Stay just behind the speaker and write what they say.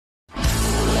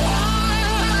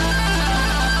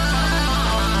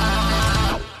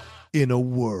In a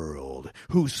world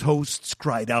whose hosts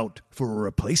cried out for a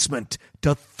replacement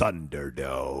to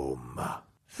Thunderdome.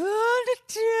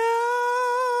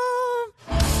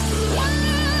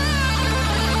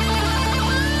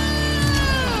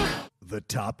 The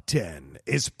Top 10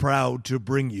 is proud to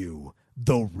bring you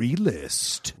the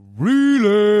Relist.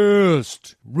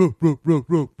 Relist. Relist.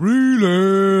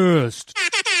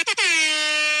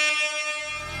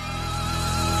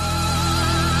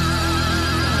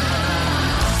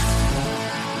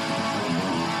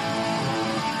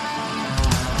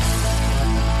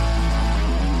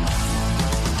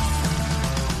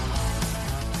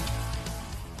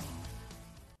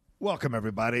 Welcome,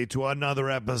 everybody, to another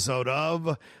episode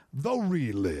of The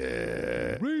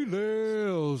Relist.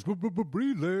 Relist.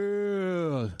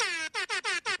 Relist.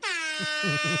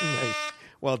 Nice.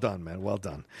 Well done, man. Well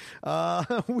done.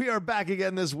 We are back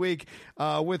again this week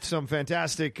with some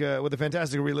fantastic, with a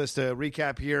fantastic Relist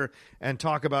recap here and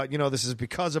talk about, this is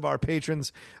because of our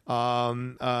patrons.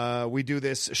 We do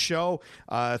this show.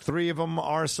 3 of them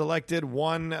are selected.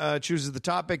 1 chooses the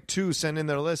topic. 2 send in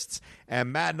their lists.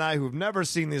 And Matt and I, who've never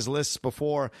seen these lists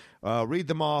before, read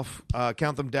them off,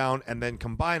 count them down, and then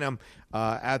combine them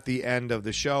at the end of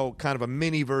the show. Kind of a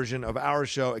mini version of our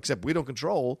show, except we don't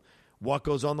control what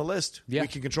goes on the list. Yeah. We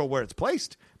can control where it's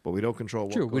placed, but we don't control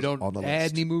what goes we don't on the add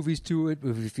list. any movies to it.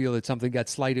 If we feel that something got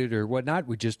slighted or whatnot,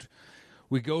 we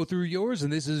go through yours,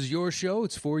 and this is your show.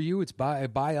 It's for you. It's by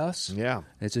us. Yeah.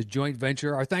 It's a joint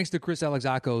venture. Our thanks to Chris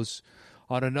Alexakos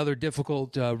on another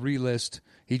difficult relist.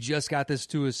 He just got this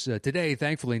to us today,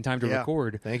 thankfully, in time to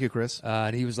record. Thank you, Chris.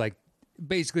 And he was like,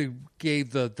 basically gave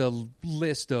the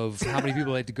list of how many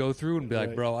people I had to go through and be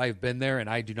like, bro, I've been there, and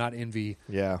I do not envy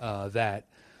that.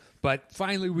 But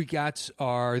finally, we got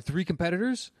our 3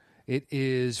 competitors. It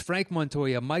is Frank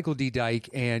Montoya, Michael D. Dyke,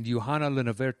 and Johanna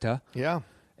Linaverta. Yeah.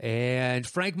 And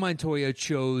Frank Montoya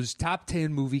chose top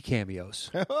 10 movie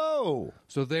cameos. Oh.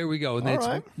 So there we go. And All that's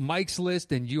right. Mike's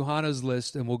list and Johanna's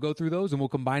list, and we'll go through those, and we'll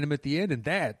combine them at the end. And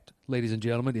that, ladies and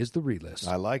gentlemen, is the relist.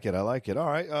 I like it. All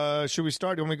right. Should we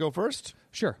start? You want me to go first?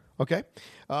 Sure. Okay.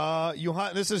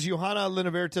 This is Johanna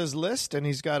Linaverta's list, and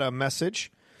he's got a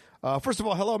message. First of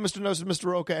all, hello, Mr. Nose and Mr.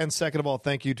 Roca, and second of all,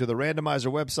 thank you to the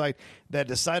randomizer website that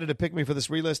decided to pick me for this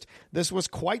relist. This was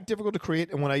quite difficult to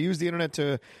create, and when I used the internet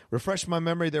to refresh my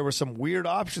memory, there were some weird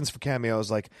options for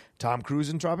cameos, like Tom Cruise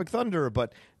in Tropic Thunder,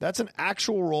 but that's an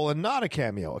actual role and not a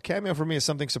cameo. A cameo for me is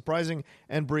something surprising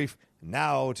and brief.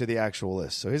 Now to the actual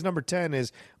list. So his number 10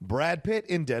 is Brad Pitt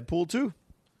in Deadpool 2.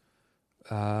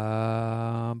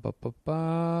 Not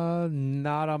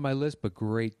on my list, but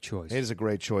great choice. It is a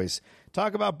great choice.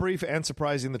 Talk about brief and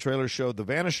surprising. The trailer showed The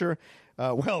Vanisher.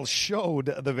 Showed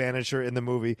The Vanisher in the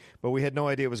movie, but we had no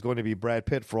idea it was going to be Brad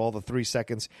Pitt for all the 3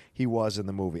 seconds he was in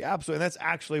the movie. Absolutely. And that's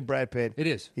actually Brad Pitt. It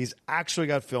is. He's actually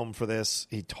got filmed for this.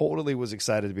 He totally was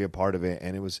excited to be a part of it,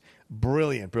 and it was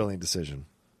brilliant decision.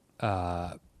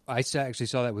 I actually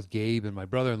saw that with Gabe and my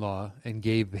brother-in-law, and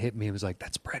Gabe hit me and was like,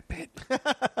 that's Brad Pitt.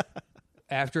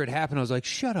 After it happened, I was like,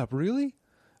 shut up, really?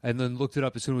 And then looked it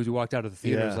up as soon as we walked out of the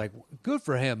theater. I was like, good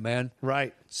for him, man.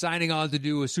 Right. Signing on to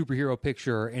do a superhero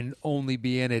picture and only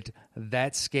be in it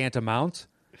that scant amount.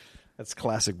 That's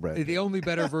classic Brad Pitt. The only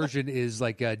better version is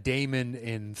like Damon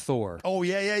in Thor. Oh,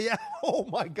 yeah. Oh,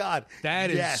 my God.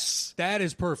 That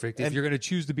is perfect. If you're going to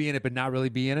choose to be in it but not really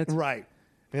be in it. Right.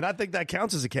 And I think that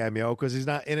counts as a cameo because he's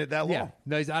not in it that long. Yeah.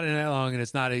 No, he's not in it that long, and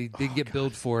it's not. He didn't get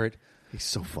billed for it. He's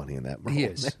so funny in that role. He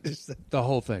is. The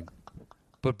whole thing.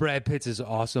 But Brad Pitt's is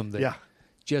awesome.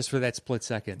 Just for that split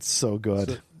second. So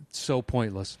good. So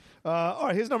pointless. All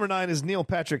right, his number 9 is Neil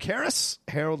Patrick Harris.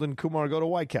 Harold and Kumar Go to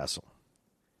White Castle.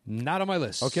 Not on my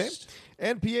list. Okay.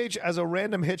 NPH as a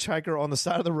random hitchhiker on the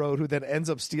side of the road who then ends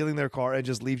up stealing their car and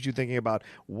just leaves you thinking about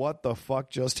what the fuck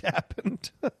just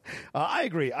happened. I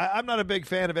agree. I'm not a big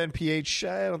fan of NPH.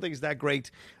 I don't think it's that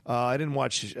great. I didn't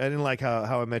like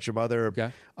How I Met Your Mother.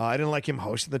 Okay. I didn't like him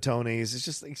hosting the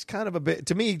Tonys. He's kind of a bit,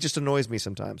 to me, he just annoys me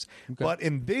sometimes. Okay. But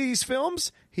in these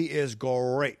films, he is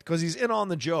great because he's in on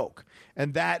the joke.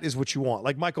 And that is what you want.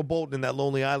 Like Michael Bolton in that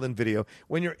Lonely Island video.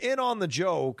 When you're in on the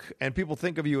joke and people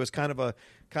think of you as kind of a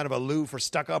aloof or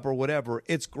stuck up or whatever,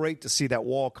 it's great to see that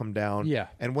wall come down. Yeah.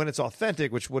 And when it's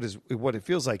authentic, which what it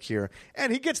feels like here,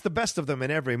 and he gets the best of them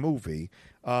in every movie,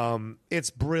 it's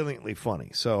brilliantly funny.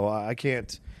 So I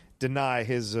can't deny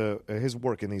his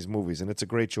work in these movies, and it's a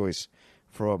great choice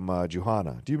from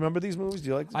Johanna. Do you remember these movies? Do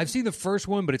you like them? I've seen the first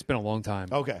one, but it's been a long time.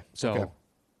 Okay. So Okay.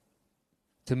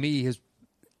 to me,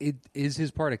 is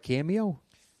his part a cameo?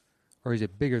 Or is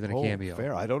it bigger than a cameo?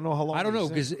 Fair. I don't know how long. I don't know,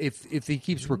 he's in. because if he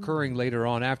keeps recurring later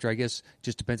on after, I guess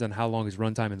just depends on how long his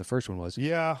runtime in the first one was.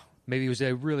 Yeah, Maybe it was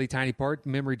a really tiny part.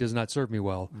 Memory does not serve me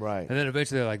well. Right. And then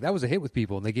eventually they're like, that was a hit with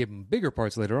people, and they gave him bigger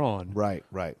parts later on. Right.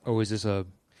 Or was this a...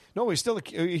 No, it's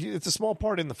a small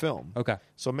part in the film. Okay.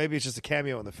 So maybe it's just a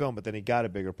cameo in the film, but then he got a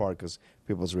bigger part because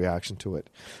people's reaction to it.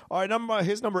 All right,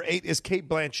 his number 8 is Cate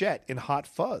Blanchett in Hot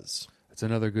Fuzz. That's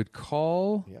another good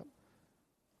call. Yep.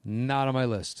 Not on my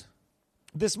list.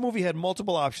 This movie had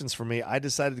multiple options for me. I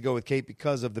decided to go with Cate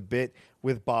because of the bit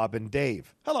with Bob and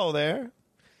Dave. Hello there.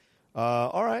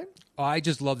 All right. Oh, I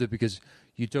just loved it because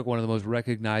you took one of the most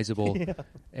recognizable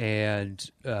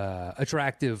and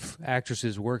attractive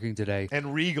actresses working today.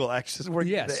 And regal actresses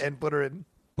working Yes. and put her in.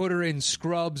 Put her in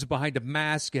scrubs behind a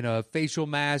mask and a facial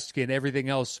mask and everything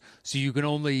else. So you can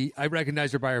only... I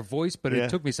recognized her by her voice, but it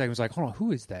took me a second. I was like, hold on,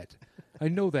 who is that? I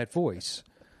know that voice.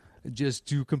 Just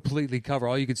to completely cover.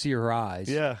 All you can see are her eyes.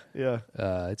 Yeah.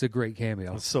 It's a great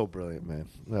cameo. It's so brilliant, man.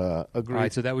 Agreed. All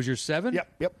right, so that was your 7?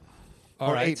 Yep.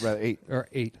 All right. 8, rather. 8. Or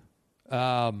 8.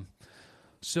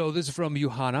 So this is from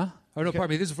Johanna. Oh, no,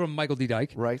 pardon me. This is from Michael D.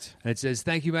 Dyke. Right. And it says,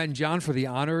 thank you, Matt and John, for the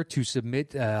honor to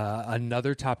submit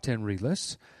another Top 10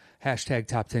 relist. Hashtag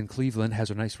Top 10 Cleveland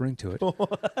has a nice ring to it.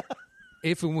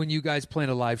 If and when you guys plan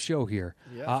a live show here.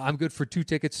 I'm good for 2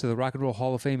 tickets to the Rock and Roll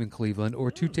Hall of Fame in Cleveland or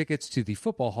 2 tickets to the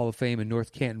Football Hall of Fame in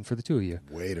North Canton for the 2 of you.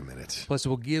 Wait a minute. Plus, it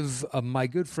will give my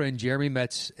good friend Jeremy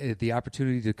Metz the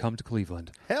opportunity to come to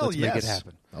Cleveland. Let's make it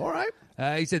happen. All right.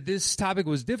 He said, this topic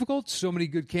was difficult. So many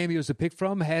good cameos to pick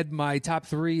from. Had my top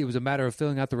 3. It was a matter of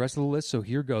filling out the rest of the list. So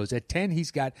here goes. At 10,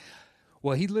 he's got,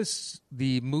 he lists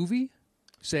the movie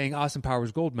saying Austin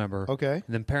Powers Gold member. Okay. And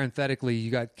then parenthetically,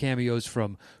 you got cameos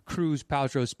from Cruise,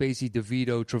 Paltrow, Spacey,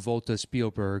 DeVito, Travolta,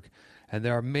 Spielberg. And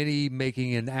there are many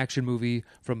making an action movie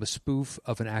from a spoof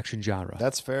of an action genre.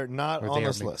 That's fair. Not on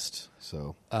this list.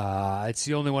 So it's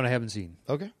the only one I haven't seen.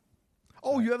 Okay.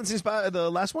 Oh, you haven't seen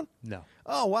the last one? No.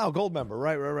 Oh, wow. Gold member.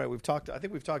 Right. I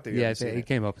think we've talked to you. Yeah, it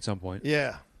came up at some point.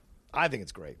 Yeah. I think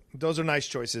it's great. Those are nice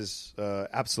choices.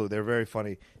 Absolutely. They're very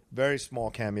funny. Very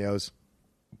small cameos,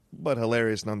 but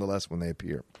hilarious nonetheless when they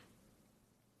appear.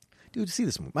 Dude, see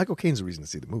this movie. Michael Caine's the reason to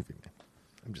see the movie, man.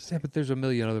 I'm just saying. Yeah, but there's a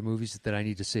million other movies that I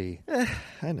need to see.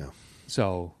 I know.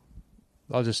 So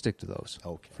I'll just stick to those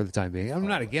for the time being. I'm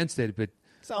not against it, but...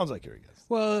 Sounds like you're against it.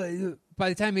 Well, by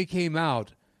the time it came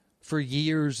out, for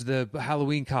years, the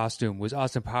Halloween costume was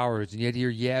Austin Powers, and yet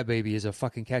your "yeah, baby" is a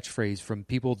fucking catchphrase from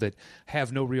people that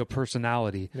have no real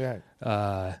personality.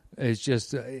 Yeah. It's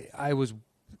just,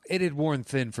 it had worn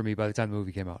thin for me by the time the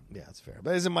movie came out. Yeah, that's fair.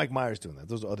 But isn't Mike Myers doing that?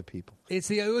 Those are other people. It's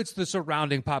the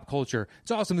surrounding pop culture.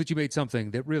 It's awesome that you made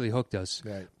something that really hooked us,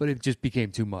 but it just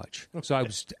became too much. So I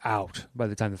was out by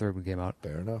the time the third one came out.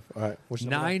 Fair enough. All right. What's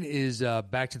 9 is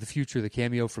Back to the Future, the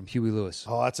cameo from Huey Lewis.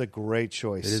 Oh, that's a great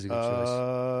choice. It is a good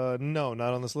choice. No,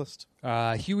 not on this list.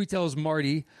 Huey tells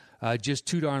Marty just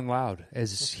too darn loud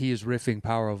as he is riffing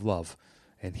Power of Love,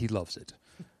 and he loves it.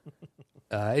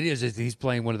 It is. He's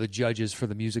playing one of the judges for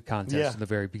the music contest in the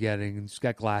very beginning. He's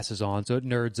got glasses on, so it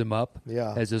nerds him up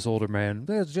as this older man.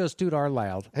 It's just too darn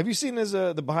loud. Have you seen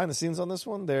the behind the scenes on this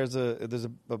one? There's a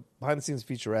behind the scenes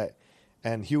featurette,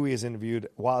 and Huey is interviewed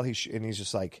while and he's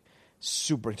just like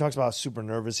super. He talks about how super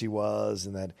nervous he was,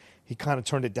 and that he kind of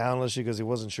turned it down a little because he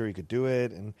wasn't sure he could do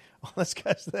it, and all this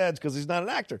guy's that because he's not an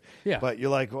actor. Yeah, but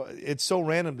you're like, well, it's so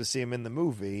random to see him in the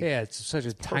movie. Yeah, it's such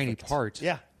a tiny part.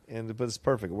 Yeah. But it's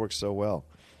perfect. It works so well.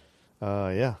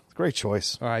 Great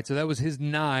choice. All right, so that was his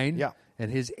 9. Yeah.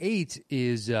 And his 8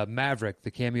 is Maverick,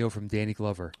 the cameo from Danny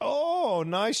Glover. Oh,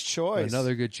 nice choice.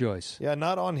 Another good choice. Yeah,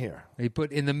 not on here. He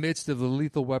put in the midst of the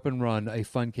Lethal Weapon run a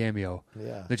fun cameo.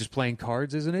 Yeah. They're just playing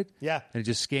cards, isn't it? Yeah. And it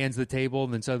just scans the table,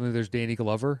 and then suddenly there's Danny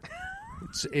Glover.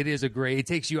 It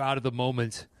takes you out of the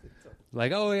moment.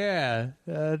 Like, oh, yeah,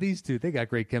 these two, they got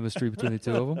great chemistry between the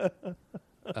two of them.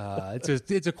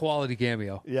 It's a quality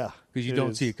cameo. Yeah. Because you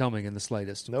don't see it coming in the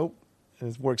slightest. Nope.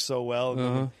 It works so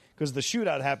well. Because the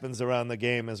shootout happens around the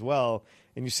game as well,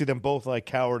 and you see them both like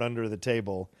cowered under the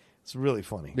table. It's really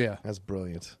funny. Yeah. That's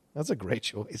brilliant. That's a great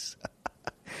choice.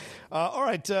 All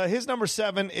right. His number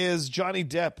 7 is Johnny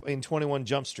Depp in 21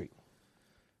 Jump Street.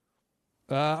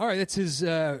 All right. That's his.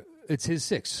 It's his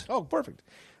 6. Oh, perfect.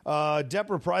 Depp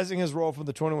reprising his role from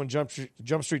the 21 Jump Street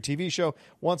TV show,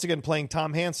 once again playing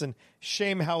Tom Hansen.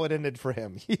 Shame how it ended for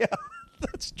him. Yeah,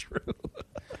 that's true.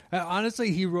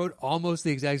 Honestly, he wrote almost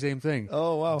the exact same thing.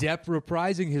 Oh, wow. Depp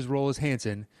reprising his role as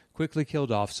Hansen, quickly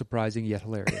killed off, surprising yet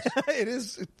hilarious.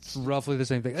 It's roughly the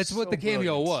same thing. That's what the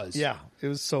cameo was. Yeah, it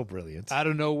was so brilliant. I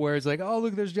don't know where it's like, oh,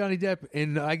 look, there's Johnny Depp,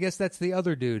 and I guess that's the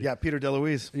other dude. Yeah, Peter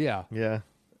DeLuise. Yeah. Yeah.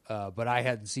 But I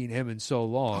hadn't seen him in so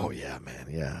long. Oh, yeah, man,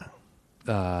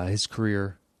 yeah. His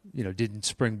career, didn't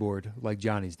springboard like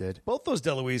Johnny's did. Both those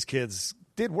DeLuise kids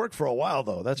did work for a while,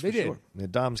 though. That's for They did. sure.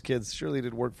 Dom's Kids surely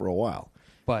did work for a while.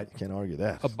 But Can't argue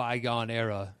that. a bygone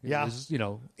era. It Yeah. was,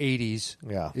 80s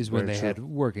Yeah, is when very they true. had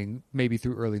working, maybe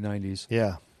through early 90s.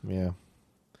 Yeah.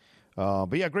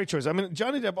 But yeah, great choice. I mean,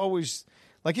 Johnny Depp always,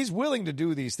 like, he's willing to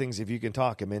do these things if you can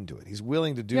talk him into it. He's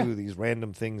willing to do these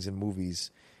random things in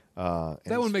movies. That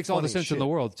one makes all the sense in the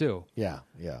world, too. Yeah.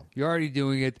 You're already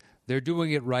doing it. They're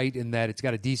doing it right in that it's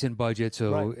got a decent budget,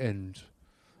 and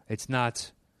it's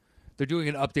not... They're doing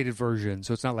an updated version,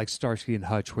 so it's not like Starsky and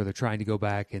Hutch where they're trying to go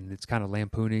back and it's kind of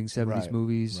lampooning 70s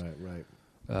movies.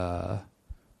 Right.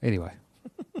 Anyway.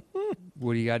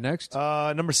 What do you got next?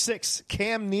 Number 6,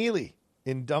 Cam Neely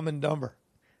in Dumb and Dumber.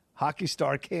 Hockey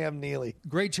star Cam Neely.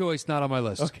 Great choice, not on my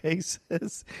list. Okay, he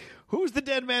says, who's the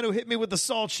dead man who hit me with the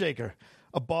salt shaker?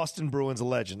 A Boston Bruins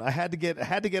legend. I had to get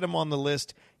him on the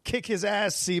list. Kick his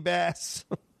ass, Seabass.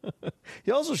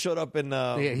 He also showed up in.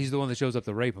 Yeah, he's the one that shows up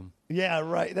to rape him. Yeah,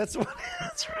 right. That's right.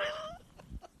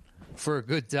 For a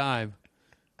good time,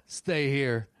 stay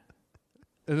here.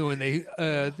 And then when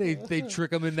they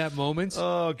trick him in that moment,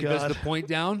 Oh, he does God. the point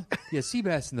down. Yeah,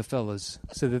 Seabass and the fellas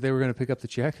said that they were going to pick up the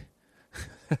check,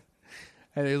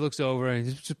 and he looks over and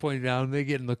he's just pointing down. And they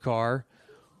get in the car.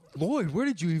 Lloyd, where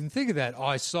did you even think of that? Oh,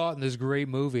 I saw it in this great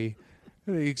movie.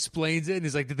 And he explains it, and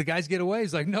he's like, did the guys get away?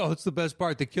 He's like, no, it's the best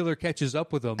part. The killer catches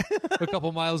up with them a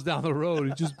couple miles down the road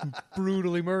and just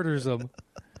brutally murders them.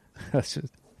 That's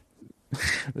just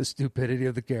the stupidity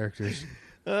of the characters.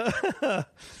 I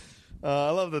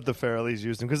love that the Farrellys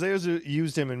used him because they also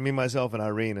used him in Me, Myself, and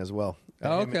Irene as well.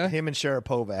 Oh, okay. Him and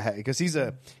Sharapova, because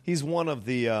he's one of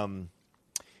the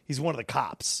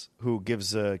cops who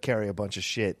gives Carrie a bunch of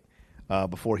shit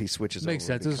before he switches. Makes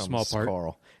over and sense. It's a small becomes part.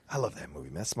 Carl. I love that movie.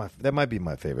 That might be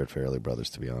my favorite Farrelly brothers,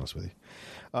 to be honest with you.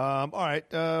 All right,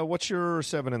 what's your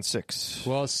 7 and 6?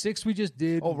 Well, 6 we just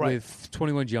did with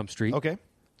 21 Jump Street. Okay.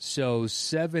 So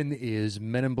 7 is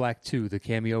Men in Black 2, the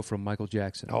cameo from Michael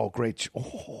Jackson. Oh, great.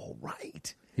 Oh,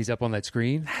 right. He's up on that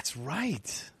screen. That's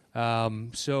right.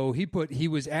 So he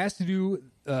was asked to do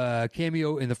a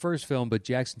cameo in the first film, but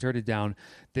Jackson turned it down.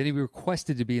 Then he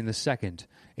requested to be in the second.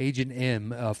 Agent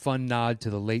M, a fun nod to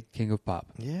the late King of Pop.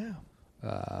 Yeah.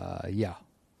 Yeah.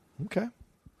 Okay.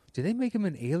 Did they make him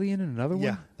an alien in another one?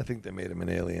 Yeah, I think they made him an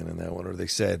alien in that one, or they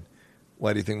said,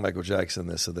 "Why do you think Michael Jackson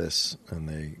this or this?" And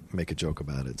they make a joke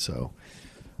about it. So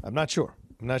I'm not sure.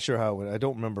 I'm not sure how. I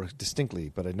don't remember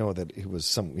distinctly, but I know that he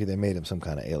was they made him some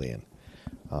kind of alien.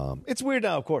 It's weird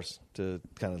now, of course, to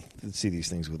kind of see these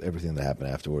things with everything that happened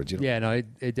afterwards. Yeah, no,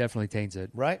 it definitely taints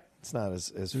it. Right? It's not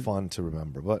as fun to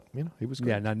remember, but he was good.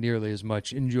 Yeah, not nearly as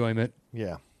much enjoyment.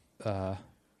 Yeah.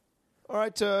 All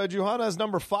right, Johanna's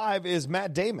number 5 is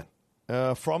Matt Damon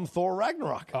from Thor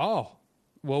Ragnarok. Oh,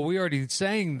 well, we already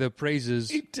sang the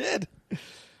praises. He did.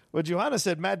 Well, Johanna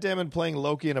said Matt Damon playing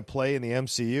Loki in a play in the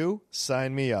MCU.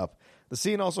 Sign me up. The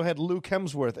scene also had Luke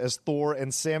Hemsworth as Thor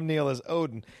and Sam Neill as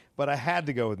Odin, but I had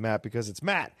to go with Matt because it's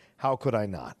Matt. How could I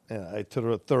not? I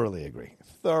thoroughly agree.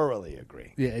 Thoroughly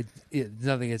agree. Yeah,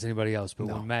 nothing against anybody else, but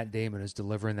when Matt Damon is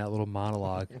delivering that little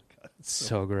monologue, it's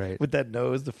so great. With that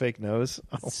nose, the fake nose.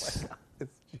 Oh, my God.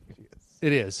 It's genius.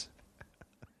 It is.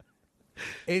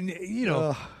 And,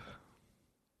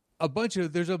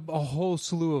 there's a whole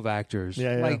slew of actors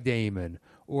like Damon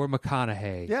or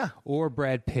McConaughey or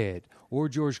Brad Pitt or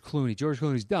George Clooney. George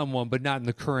Clooney's done one, but not in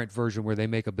the current version where they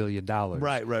make $1 billion.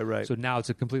 Right. So now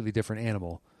it's a completely different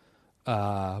animal.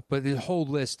 But the whole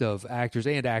list of actors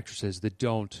and actresses that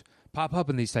don't pop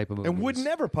up in these type of movies. And would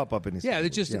never pop up in these Yeah,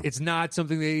 it's not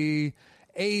something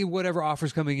whatever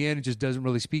offer's coming in, it just doesn't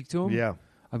really speak to them. Yeah.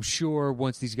 I'm sure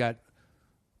once these got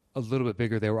a little bit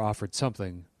bigger, they were offered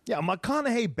something. Yeah,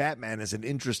 McConaughey Batman is an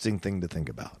interesting thing to think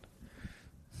about.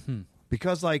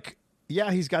 Because,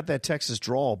 he's got that Texas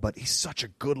drawl, but he's such a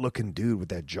good-looking dude with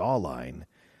that jawline.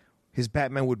 His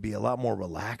Batman would be a lot more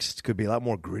relaxed, could be a lot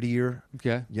more grittier.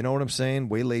 Okay. You know what I'm saying?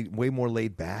 Way more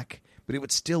laid back, but it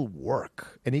would still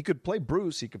work. And he could play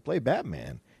Bruce, he could play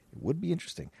Batman. It would be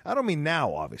interesting. I don't mean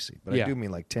now, obviously, but I do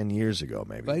mean 10 years ago,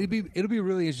 maybe. But it'll be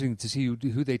really interesting to see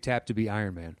who they tap to be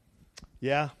Iron Man.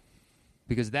 Yeah.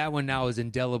 Because that one now is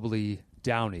indelibly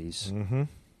Downey's. Mm-hmm.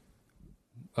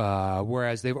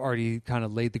 Whereas they've already kind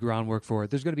of laid the groundwork for it.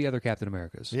 There's going to be other Captain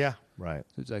Americas. Yeah, right.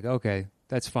 So it's okay,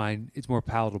 that's fine. It's more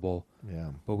palatable.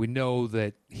 Yeah. But we know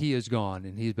that he is gone,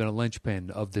 and he's been a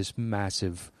linchpin of this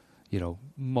massive,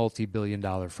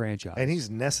 multi-billion-dollar franchise. And he's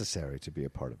necessary to be a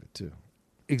part of it, too.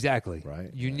 Exactly.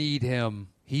 Right. You need him.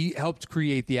 He helped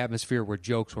create the atmosphere where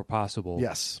jokes were possible.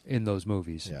 Yes. In those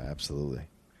movies. Yeah, absolutely.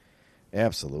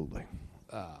 Absolutely.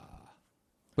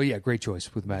 But yeah, great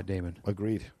choice with Matt Damon.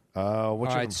 Agreed. All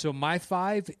right, so my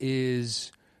 5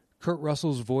 is Kurt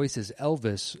Russell's voice as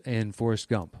Elvis in Forrest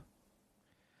Gump.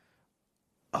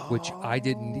 Which I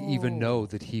didn't even know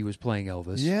that he was playing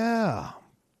Elvis. Yeah.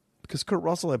 Because Kurt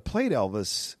Russell had played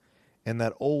Elvis in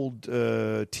that old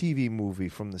TV movie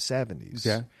from the 70s.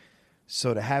 Okay.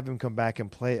 So to have him come back and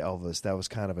play Elvis, that was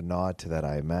kind of a nod to that,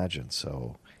 I imagine.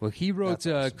 So, well, he wrote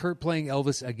awesome. Kurt playing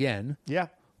Elvis again. Yeah.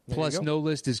 Plus, no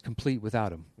list is complete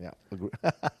without him. Yeah.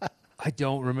 I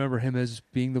don't remember him as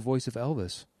being the voice of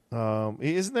Elvis.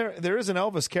 Isn't there? There is an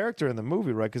Elvis character in the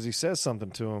movie, right? Because he says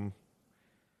something to him.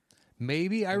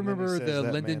 Maybe I remember the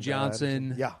Lyndon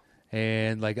Johnson,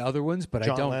 and like other ones, but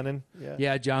John I don't. Lennon,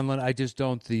 yeah, John Lennon. I just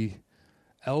don't. The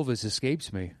Elvis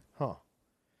escapes me. Huh?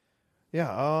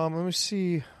 Yeah. Let me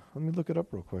see. Let me look it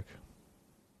up real quick,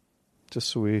 just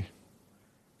so we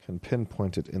can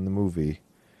pinpoint it in the movie.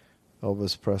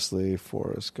 Elvis Presley,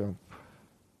 Forrest Gump.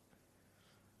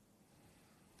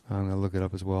 I'm gonna look it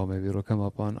up as well. Maybe it'll come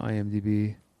up on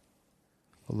IMDb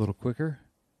a little quicker.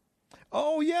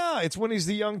 Oh yeah, it's when he's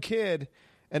the young kid,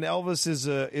 and Elvis is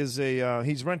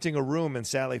he's renting a room in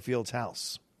Sally Field's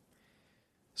house.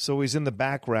 So he's in the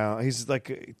background. He's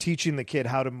like teaching the kid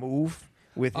how to move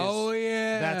with his. Oh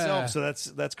yeah, that's Elvis.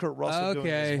 So that's Kurt Russell doing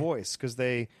his voice because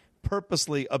they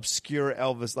purposely obscure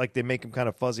Elvis, like they make him kind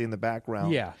of fuzzy in the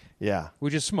background. Yeah,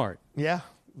 which is smart. Yeah,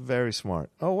 very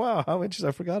smart. Oh wow, how interesting!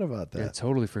 I forgot about that. Yeah,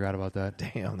 totally forgot about that.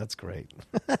 Damn, that's great.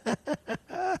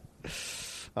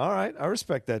 All right, I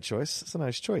respect that choice. It's a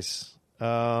nice choice.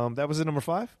 That was at number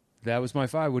 5? That was my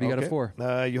 5. What do you got at 4?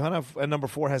 Johanna at number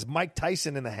 4 has Mike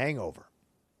Tyson in The Hangover.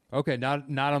 Okay, not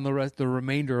on the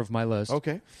remainder of my list.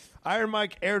 Okay. Iron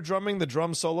Mike air drumming the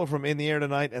drum solo from In the Air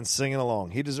Tonight and singing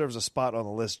along. He deserves a spot on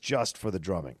the list just for the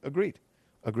drumming. Agreed.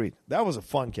 That was a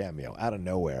fun cameo out of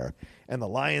nowhere. And the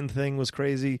lion thing was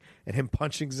crazy, and him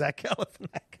punching Zach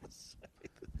Galifianakis.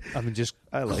 I mean, just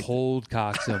cold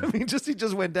cocks him. I mean, he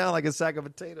just went down like a sack of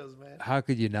potatoes, man. How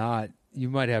could you not? You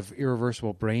might have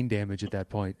irreversible brain damage at that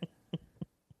point.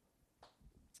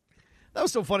 That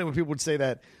was so funny when people would say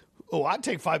that. Oh, I'd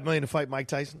take $5 million to fight Mike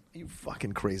Tyson. You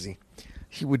fucking crazy.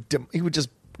 He would just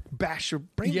bash your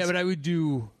brains. Yeah, but I would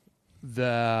do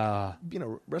that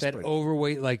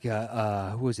overweight, like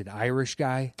who was it, Irish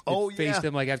guy? Oh, faced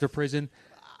him like after prison.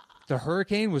 The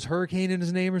Hurricane, was Hurricane in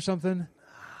his name or something?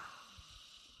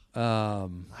 I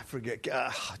forget.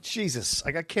 Jesus,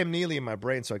 I got Cam Neely in my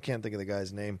brain, so I can't think of the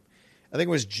guy's name. I think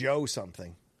it was Joe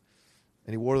something,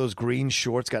 and he wore those green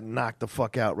shorts. Got knocked the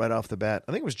fuck out right off the bat.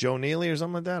 I think it was Joe Neely or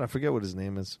something like that. I forget what his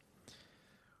name is.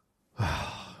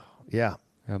 Yeah,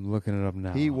 I'm looking it up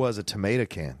now. He was a tomato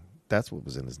can. That's what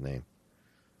was in his name,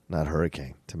 not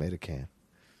Hurricane. Tomato can.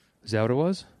 Is that what it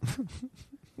was?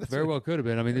 Very well could have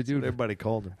been. I mean, the dude. Everybody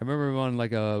called him. I remember him on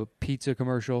like a pizza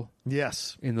commercial.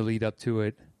 Yes. In the lead up to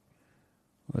it.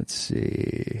 Let's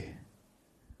see.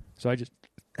 So I just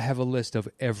have a list of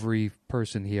every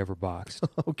person he ever boxed.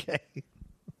 Okay.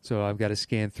 So I've got to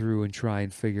scan through and try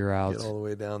and figure out. Get all the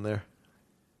way down there.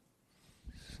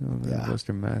 So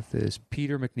Buster Mathis.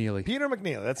 Peter McNeely. Peter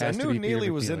McNeely. I knew Neely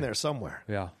was in there somewhere.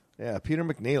 Yeah. Yeah, Peter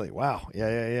McNeely. Wow.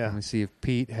 Yeah. Let me see if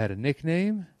Pete had a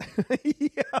nickname.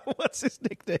 Yeah, what's his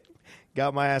nickname?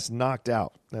 Got my ass knocked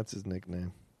out. That's his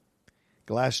nickname.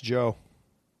 Glass Joe.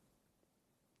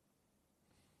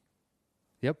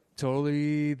 Yep,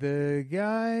 totally the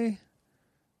guy.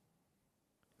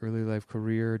 Early life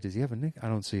career. Does he have a nick? I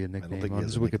don't see a nickname on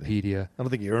his Wikipedia. I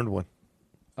don't think he earned one.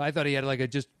 I thought he had like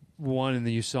just one, and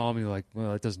then you saw him, and you're like,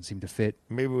 well, it doesn't seem to fit.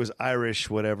 Maybe it was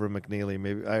Irish, whatever, McNeely.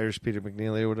 Maybe Irish Peter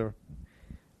McNeely or whatever.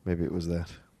 Maybe it was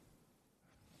that.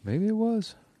 Maybe it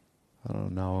was. I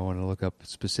don't know. I want to look up a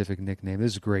specific nickname.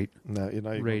 This is great. No,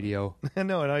 radio.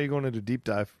 No, now you're going into deep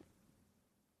dive.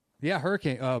 Yeah,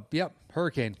 Hurricane. Yep,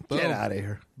 Hurricane. Boom. Get out of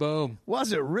here. Boom.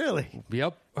 Was it really?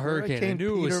 Yep, Hurricane. I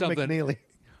knew Peter it was something. McNeely.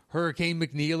 Hurricane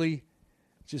McNeely.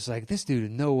 Just like, this dude,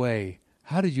 no way.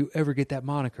 How did you ever get that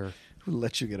moniker? Who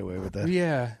let you get away with that?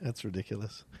 Yeah. That's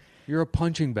ridiculous. You're a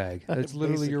punching bag. That's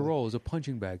literally your role, is a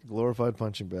punching bag. Glorified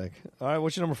punching bag. All right,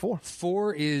 what's your number 4?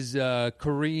 4 is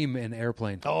Kareem in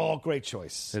Airplane. Oh, great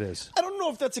choice. It is. I don't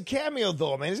know if that's a cameo,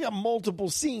 though, man. He's got multiple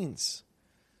scenes.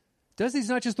 He's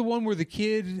not just the one where the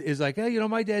kid is like, hey,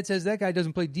 my dad says that guy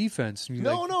doesn't play defense.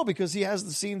 No, because he has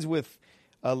the scenes with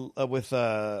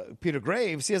Peter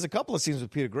Graves. He has a couple of scenes with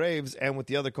Peter Graves and with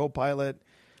the other co-pilot.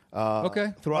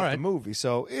 Throughout the movie,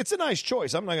 so it's a nice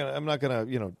choice. I'm not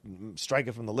gonna strike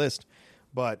it from the list,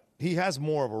 but he has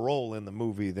more of a role in the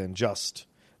movie than just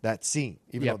that scene.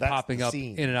 Even though that's popping up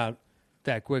scene. in and out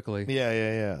that quickly.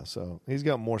 Yeah. So he's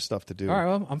got more stuff to do. All right,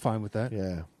 well, I'm fine with that.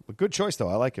 Yeah, but good choice though.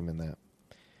 I like him in that.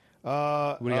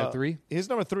 What do you got, 3? His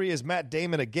number 3 is Matt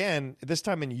Damon again. This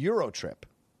time in Eurotrip.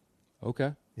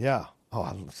 Okay. Yeah. Oh,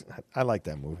 I like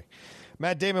that movie.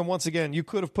 Matt Damon, once again, you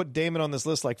could have put Damon on this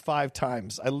list like 5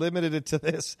 times. I limited it to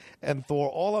this and Thor.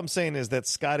 All I'm saying is that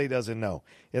Scotty doesn't know.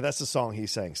 Yeah, that's the song he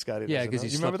sang. Scotty doesn't know. Yeah, because he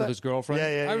You slept remember with that? his girlfriend.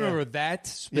 Yeah. I remember that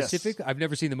specific. Yes. I've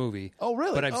never seen the movie. Oh,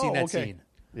 really? But I've seen that okay. scene.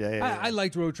 Yeah. I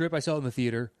liked Road Trip. I saw it in the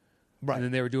theater. Right. And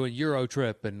then they were doing Euro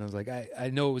Trip, and I was like,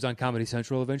 I know it was on Comedy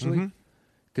Central eventually.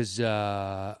 Because,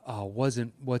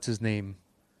 what's his name?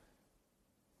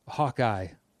 Hawkeye.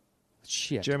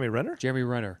 Shit. Jeremy Renner? Jeremy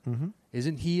Renner.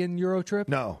 Isn't he in Euro Trip?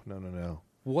 No.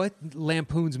 What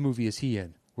Lampoon's movie is he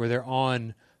in? Where they're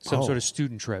on some sort of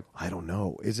student trip. I don't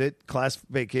know. Is it class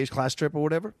vacation, class trip or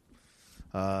whatever?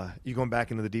 You going back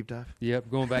into the deep dive?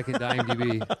 Yep, going back into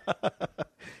IMDb.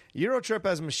 Eurotrip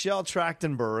has Michelle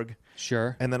Trachtenberg.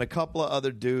 Sure. And then a couple of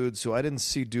other dudes who I didn't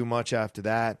see do much after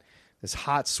that. This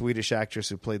hot Swedish actress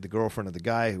who played the girlfriend of the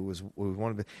guy who was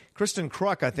one of the... Kristen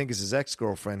Kruk, I think, is his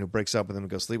ex-girlfriend who breaks up with him and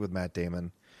goes sleep with Matt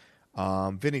Damon.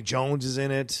 Vinnie Jones is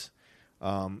in it.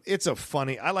 It's a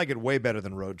funny... I like it way better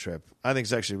than Road Trip. I think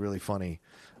it's actually really funny.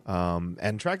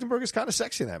 And Trachtenberg is kind of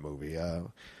sexy in that movie.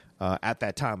 At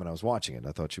that time when I was watching it,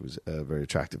 I thought she was very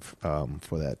attractive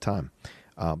for that time.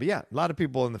 But yeah, a lot of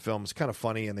people in the film. It's kind of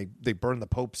funny, and they burn the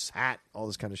Pope's hat. All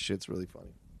this kind of shit's really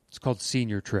funny. It's called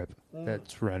Senior Trip.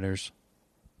 That's Renner's.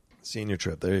 Senior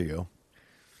Trip. There you go.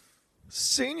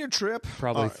 Senior Trip.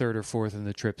 Probably third or fourth in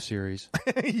the Trip series.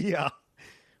 Yeah.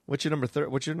 What's your number?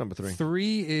 What's your number 3?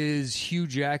 3 is Hugh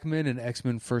Jackman in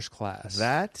X-Men First Class.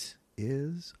 That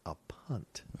is a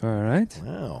punt. All right.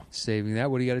 Wow. Saving that.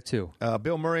 What do you got at 2?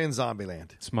 Bill Murray in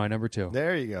Zombieland. It's my number 2.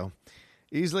 There you go.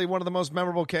 Easily one of the most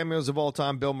memorable cameos of all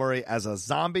time. Bill Murray as a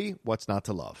zombie. What's not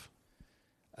to love?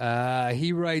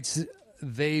 He writes,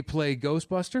 they play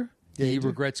Ghostbuster. Yeah, he you do.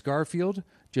 regrets Garfield.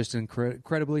 Just an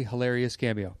incredibly hilarious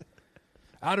cameo.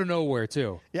 Out of nowhere,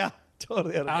 too. Yeah,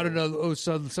 totally. Out of nowhere. Oh,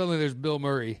 so suddenly there's Bill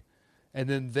Murray. And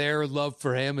then their love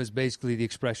for him is basically the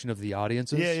expression of the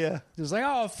audiences. Yeah. It's like,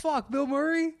 oh, fuck, Bill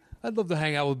Murray? I'd love to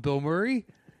hang out with Bill Murray.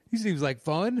 He seems like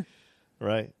fun.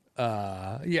 Right.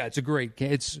 Yeah, it's a great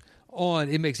game. It's on.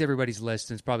 It makes everybody's list,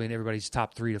 and it's probably in everybody's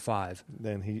top 3 to 5.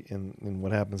 Then he and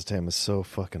what happens to him is so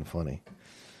fucking funny.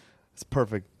 It's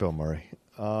perfect, Bill Murray.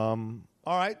 All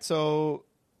right, so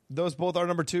those both are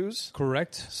number 2s.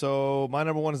 Correct. So my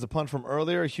number 1 is the punt from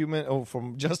earlier,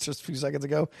 from just a few seconds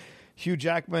ago. Hugh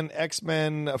Jackman,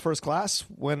 X-Men First Class.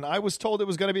 When I was told it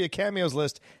was going to be a cameos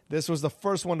list, this was the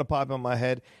first one to pop in my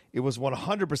head. It was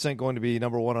 100% going to be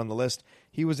number 1 on the list.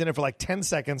 He was in it for like 10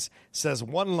 seconds, says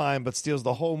one line, but steals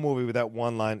the whole movie with that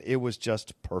one line. It was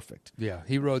just perfect. Yeah,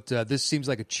 he wrote, this seems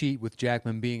like a cheat with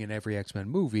Jackman being in every X-Men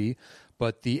movie,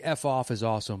 but the F-off is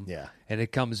awesome. Yeah. And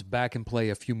it comes back and play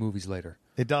a few movies later.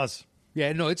 It does.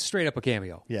 Yeah, no, it's straight up a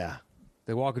cameo. Yeah.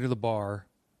 They walk into the bar.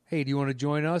 Hey, do you want to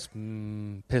join us?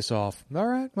 Piss off. All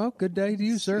right. Well, good day to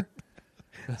you, sir.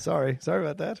 Sorry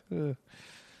about that.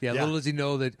 Yeah, little does he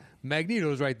know that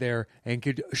Magneto's right there and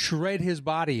could shred his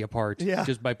body apart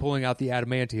just by pulling out the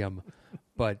adamantium.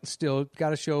 But still,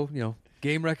 got to show,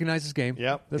 game recognizes game.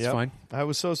 Yep. That's fine. I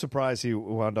was so surprised he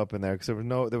wound up in there because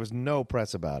there was no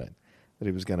press about it that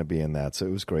he was going to be in that. So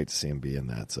it was great to see him be in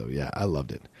that. So, yeah, I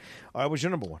loved it. All right, what's your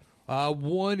number 1?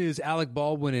 1 is Alec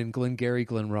Baldwin and Glengarry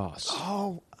Glen Ross.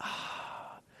 Oh,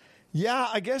 yeah,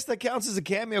 I guess that counts as a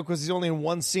cameo because he's only in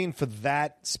one scene for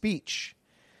that speech.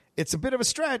 It's a bit of a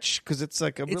stretch because it's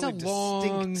like It's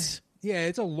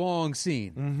a long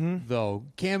scene, though.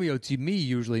 Cameo to me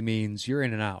usually means you're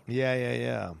in and out.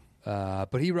 Yeah.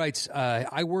 But he writes,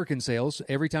 I work in sales.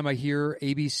 Every time I hear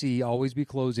ABC always be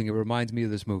closing, it reminds me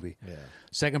of this movie. Yeah.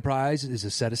 Second prize is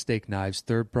a set of steak knives.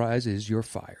 Third prize is you're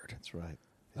fired. That's right.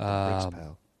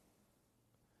 Pal.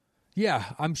 Yeah,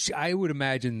 I would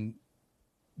imagine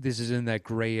this is in that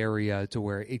gray area to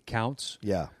where it counts.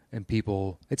 Yeah. And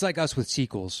people, it's like us with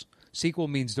sequels. Sequel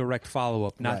means direct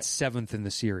follow-up, not Right. 7th in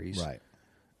the series. Right.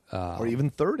 Or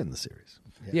even 3rd in the series.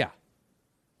 Yeah.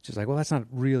 Just like, well, that's not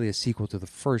really a sequel to the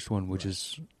first one, which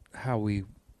is how we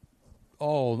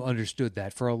all understood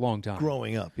that for a long time.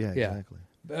 Growing up. Yeah, exactly.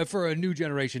 For a new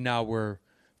generation now where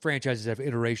franchises have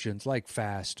iterations like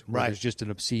Fast, where Right. there's just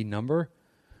an obscene number,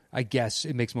 I guess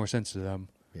it makes more sense to them.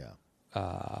 Yeah.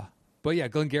 But yeah,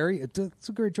 Glengarry, it's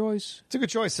a great choice. It's a good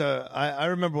choice. I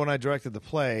remember when I directed the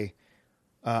play,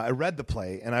 I read the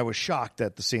play, and I was shocked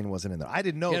that the scene wasn't in there. I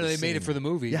didn't know. Yeah, the they made it scene- for the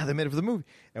movie. Yeah, they made it for the movie.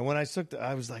 And when I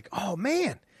I was like, oh,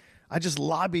 man, I just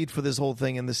lobbied for this whole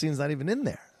thing, and the scene's not even in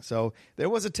there. So there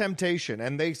was a temptation,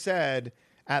 and they said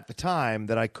at the time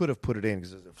that I could have put it in,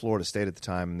 because it was at Florida State at the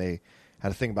time, and they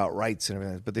had a thing about rights and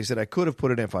everything, but they said I could have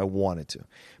put it in if I wanted to.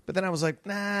 But then I was like,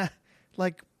 nah,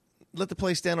 like, let the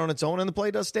play stand on its own, and the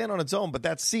play does stand on its own. But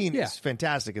that scene is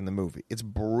fantastic in the movie. It's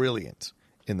brilliant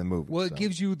in the movie. Well, it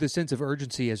gives you the sense of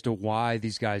urgency as to why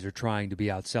these guys are trying to be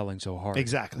outselling so hard.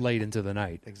 Exactly. Late into the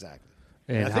night. Exactly.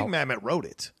 And I think Mamet wrote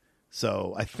it.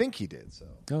 So I think he did. So.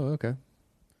 Oh, okay.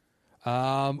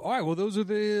 All right. Well, those are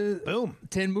the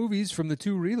 10 movies from the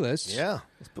 2 relists. Yeah.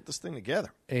 Let's put this thing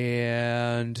together.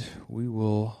 And we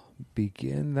will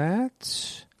begin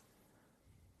that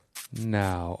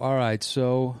now. All right.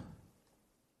 So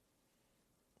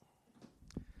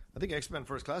I think X-Men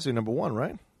First Class is number 1,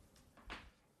 right?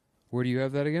 Where do you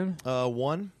have that again?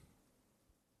 1.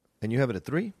 And you have it at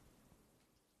 3?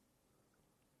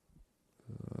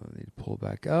 Need to pull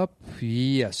back up.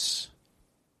 Yes.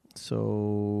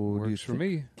 So works for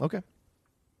me. Okay.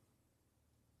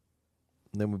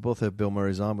 And then we both have Bill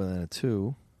Murray Zombieland at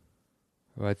 2.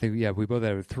 Well, I think we both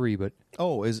have it at 3, but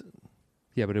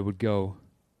yeah, but it would go.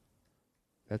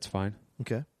 That's fine.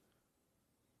 Okay.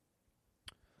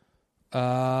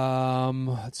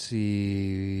 Let's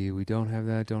see. We don't have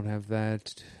that. Don't have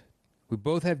that. We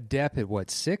both have Depp at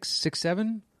what? 6,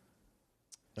 7,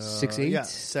 6, 8. Yeah,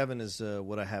 7 is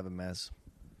what I have him as.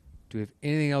 Do we have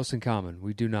anything else in common?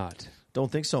 We do not.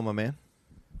 Don't think so, my man.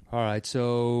 All right,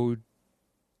 so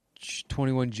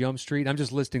 21 Jump Street. I'm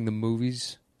just listing the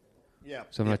movies. Yeah.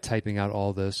 So I'm not typing out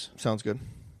all this. Sounds good.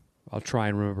 I'll try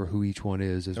and remember who each one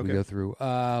is as we go through.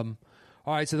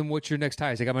 All right, so then what's your next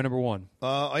highest? I got my number 1.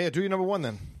 Do your number 1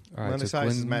 then. All right, my next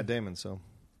highest is Matt Damon, so.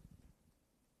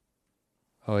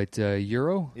 Oh, it's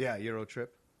Euro? Yeah, Euro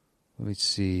Trip. Let me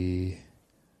see.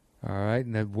 All right,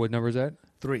 and then what number is that?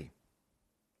 3.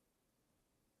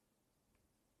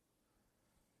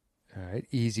 All right,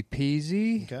 easy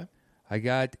peasy. Okay. I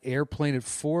got Airplane at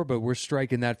 4, but we're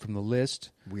striking that from the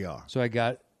list. We are. So I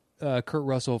got Kurt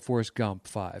Russell, Forrest Gump,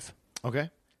 5.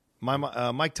 Okay.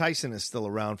 Mike Tyson is still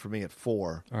around for me at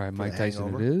 4. All right, Mike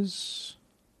Tyson it is.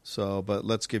 So, but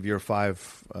let's give your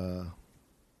 5.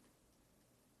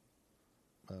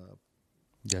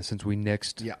 Yeah, since we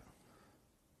nixed. Yeah.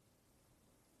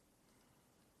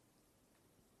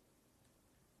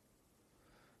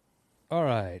 All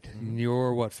right.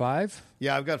 You're what, 5?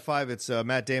 Yeah, I've got 5. It's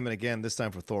Matt Damon again, this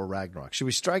time for Thor Ragnarok. Should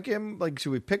we strike him? Like,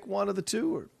 should we pick one of the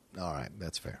 2? Or? All right,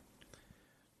 that's fair.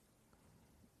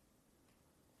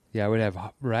 Yeah, I would have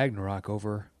Ragnarok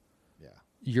over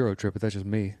Euro Trip, but that's just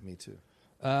me. Me too.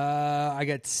 I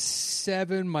got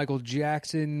 7, Michael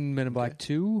Jackson, Men in Black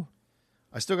 2.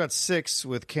 I still got 6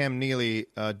 with Cam Neely,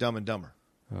 Dumb and Dumber.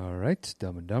 All right,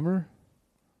 Dumb and Dumber.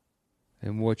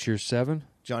 And what's your 7?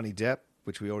 Johnny Depp,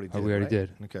 which we already did. Oh, we already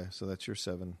did. Okay, so that's your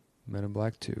 7. Men in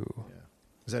Black 2. Yeah.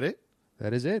 Is that it?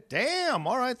 That is it. Damn.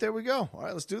 All right, there we go. All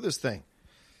right, let's do this thing.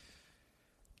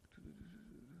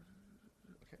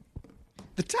 Okay.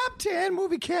 The top 10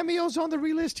 movie cameos on the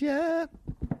relist, yeah.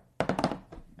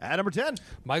 At number 10.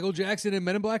 Michael Jackson in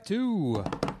Men in Black 2.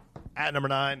 At number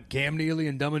 9. Cam Neely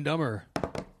in Dumb and Dumber.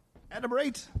 At number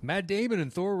 8. Matt Damon in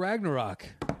Thor Ragnarok.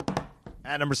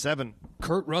 At number 7.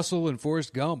 Kurt Russell in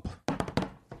Forrest Gump.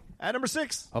 At number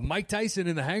 6. Mike Tyson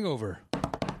in The Hangover.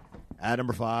 At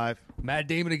number 5. Matt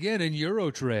Damon again in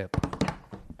Euro Trip.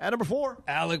 At number 4.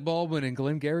 Alec Baldwin and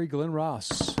Glengarry Glen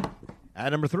Ross. At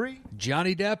number 3.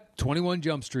 Johnny Depp, 21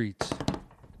 Jump Street.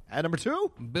 At number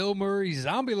 2. Bill Murray,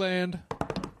 Zombieland.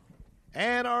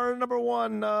 And our number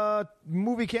 1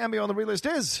 movie cameo on the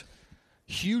relist is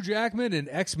Hugh Jackman in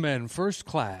X-Men First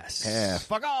Class. Yeah,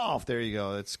 fuck off. There you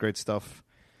go. That's great stuff.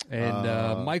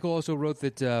 And Michael also wrote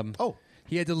that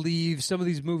he had to leave some of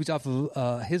these movies off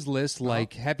of his list,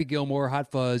 like Happy Gilmore, Hot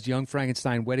Fuzz, Young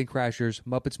Frankenstein, Wedding Crashers,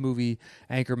 Muppets Movie,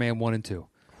 Anchorman 1 and 2.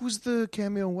 Who's the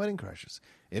cameo in Wedding Crashers?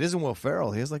 It isn't Will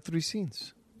Ferrell. He has like 3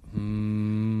 scenes. I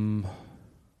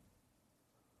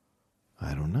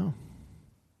don't know.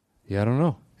 Yeah, I don't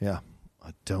know. Yeah,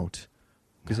 I don't.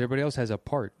 Because everybody else has a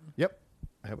part. Yep.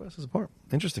 Everybody else has a part.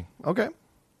 Interesting. Okay.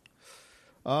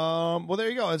 Well, there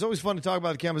you go. It's always fun to talk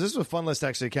about the cameos. This was a fun list,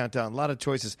 actually, to count down. A lot of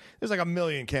choices. There's like a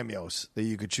million cameos that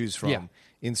you could choose from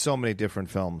in so many different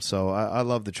films. So I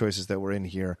love the choices that were in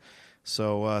here.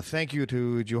 So thank you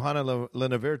to Johanna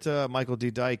Lenaverta, Michael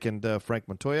D. Dyke, and Frank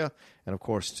Montoya, and, of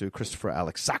course, to Christopher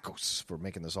Alexakos for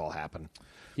making this all happen.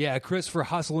 Yeah, Chris for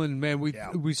hustling. Man,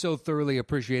 we so thoroughly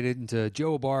appreciate it. And to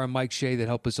Joe Barr and Mike Shea that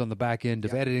help us on the back end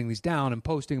of editing these down and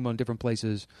posting them on different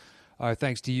places.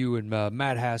 Thanks to you and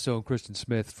Matt Hasso and Kristen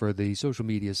Smith for the social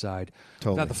media side.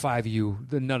 Totally. Without the 5 of you,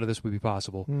 then none of this would be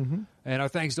possible. Mm-hmm. And our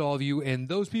thanks to all of you and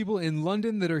those people in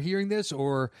London that are hearing this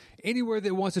or anywhere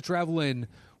that wants to travel in.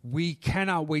 We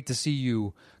cannot wait to see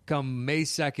you come May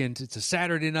 2nd. It's a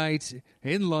Saturday night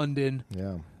in London.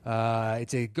 Yeah.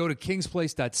 Go to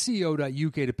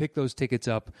kingsplace.co.uk to pick those tickets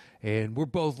up, and we're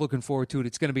both looking forward to it.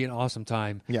 It's going to be an awesome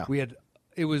time. Yeah.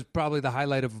 It was probably the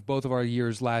highlight of both of our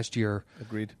years last year.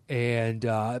 Agreed. And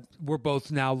we're both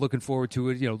now looking forward to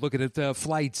it, looking at the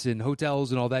flights and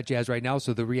hotels and all that jazz right now.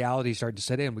 So the reality is starting to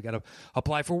set in. We got to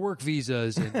apply for work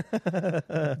visas and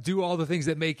do all the things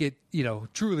that make it,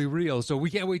 truly real. So we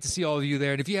can't wait to see all of you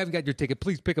there. And if you haven't got your ticket,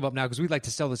 please pick them up now, because we'd like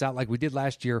to sell this out like we did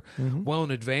last year, well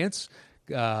in advance.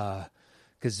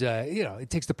 Because, it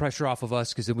takes the pressure off of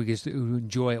us, because then we get to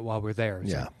enjoy it while we're there.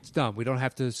 So it's done. We don't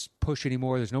have to push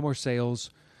anymore. There's no more sales.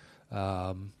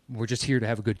 We're just here to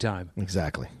have a good time.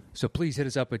 Exactly. So please hit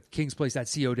us up at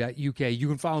kingsplace.co.uk. You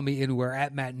can follow me anywhere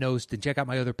at Matt Nost, and check out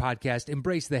my other podcast,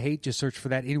 Embrace the Hate. Just search for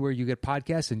that anywhere you get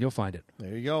podcasts, and you'll find it.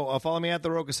 There you go. Follow me at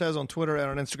The Rocha Says on Twitter and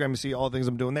on Instagram to see all the things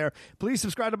I'm doing there. Please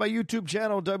subscribe to my YouTube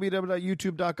channel,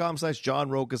 www.youtube.com/John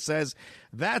Rocha Says.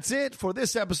 That's it for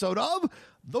this episode of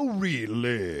The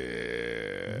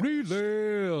Realist.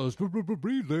 Realist.